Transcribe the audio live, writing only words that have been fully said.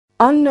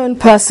Unknown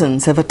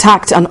persons have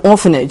attacked an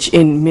orphanage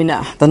in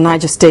Minna, the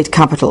Niger State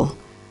capital.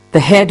 The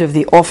head of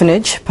the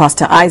orphanage,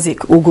 Pastor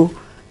Isaac Ugu,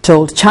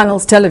 told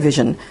Channels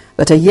Television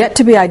that a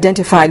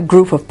yet-to-be-identified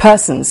group of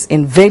persons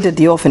invaded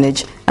the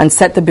orphanage and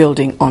set the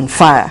building on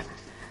fire.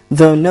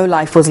 Though no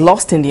life was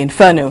lost in the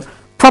inferno,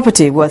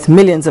 property worth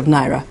millions of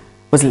naira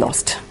was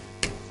lost.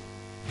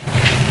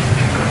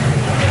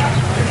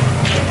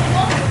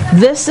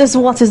 This is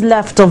what is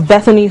left of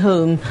Bethany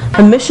Home,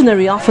 a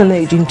missionary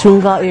orphanage in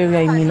Tunga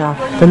area in Minna,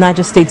 the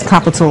Niger State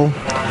capital.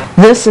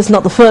 This is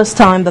not the first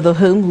time that the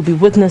home will be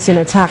witnessing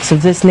attacks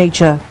of this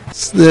nature.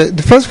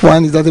 The first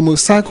one is that the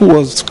motorcycle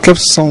was kept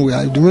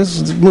somewhere. The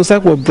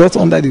motorcycle was brought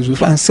under the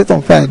roof and set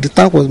on fire. The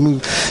tank was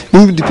moved.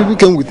 Even the people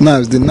came with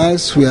knives. The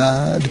knives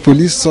were, the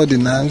police saw the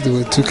knives, they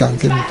were took and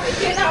came.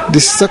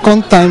 The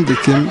second time they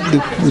came,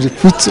 they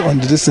put on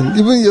the distance.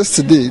 Even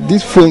yesterday,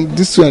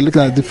 this we are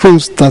looking at, the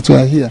phones that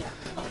were here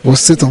was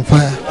set on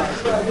fire.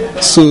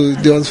 So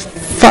there was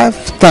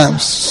 5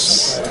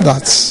 times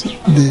that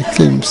they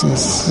came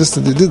since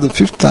yesterday. This is the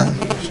 5th time.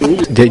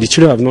 The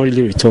children have not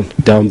really returned.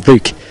 They are on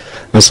break.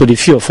 And so the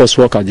few of us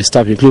work at the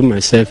staff, including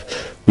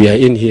myself, we are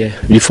in here.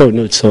 Before we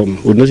noticed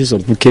some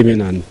people came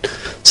in and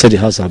set the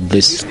house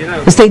ablaze.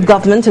 The state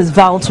government has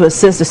vowed to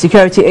assist the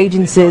security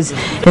agencies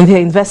in their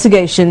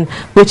investigation,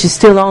 which is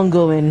still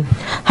ongoing.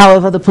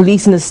 However, the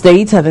police in the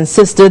state have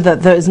insisted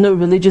that there is no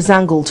religious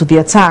angle to the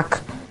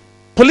attack.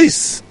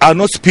 Police are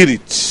not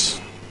spirits.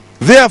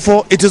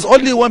 Therefore, it is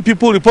only when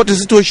people report the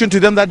situation to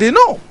them that they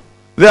know.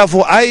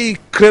 Therefore, I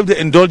crave the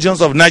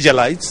indulgence of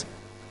Nigerites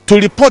to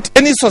report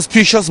any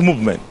suspicious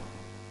movement,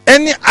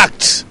 any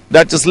act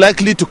that is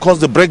likely to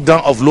cause the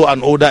breakdown of law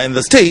and order in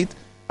the state.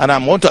 And I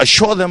want to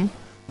assure them,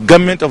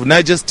 government of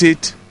Niger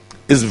State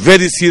is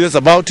very serious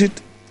about it,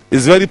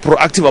 is very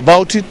proactive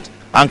about it,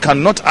 and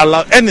cannot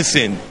allow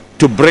anything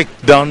to break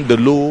down the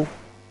law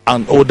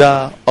and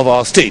order of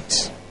our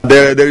state.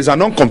 There is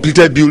an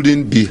uncompleted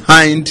building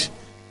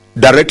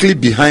directly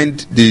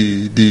behind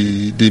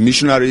the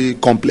missionary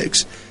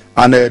complex,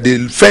 and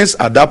the fence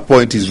at that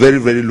point is very,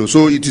 very low.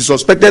 So it is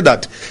suspected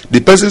that the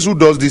persons who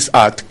does this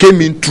act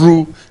came in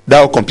through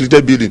that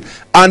uncompleted building,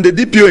 and the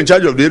DPO in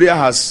charge of the area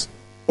has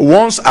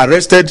once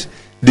arrested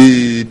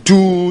the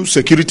 2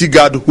 security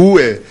guards who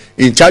were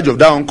in charge of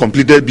that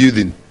uncompleted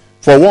building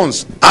for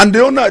once. And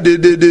the owner,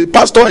 the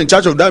pastor in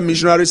charge of that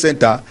missionary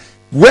center,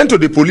 went to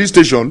the police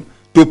station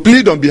to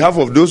plead on behalf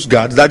of those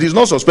guards that he's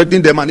not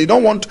suspecting them, and he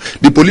don't want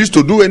the police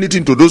to do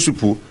anything to those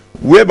people,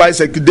 thereby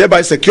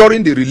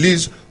securing the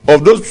release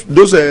of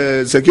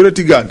those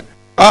security guards.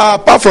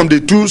 Apart from the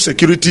 2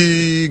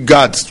 security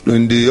guards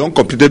in the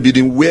uncompleted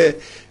building, where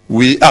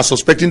we are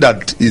suspecting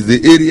that is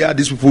the area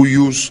these people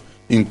use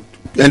in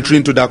entering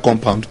into that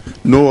compound,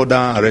 no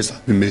other arrests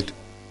have been made.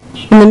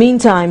 In the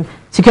meantime,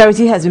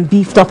 security has been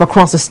beefed up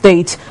across the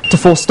state to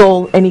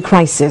forestall any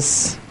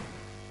crisis.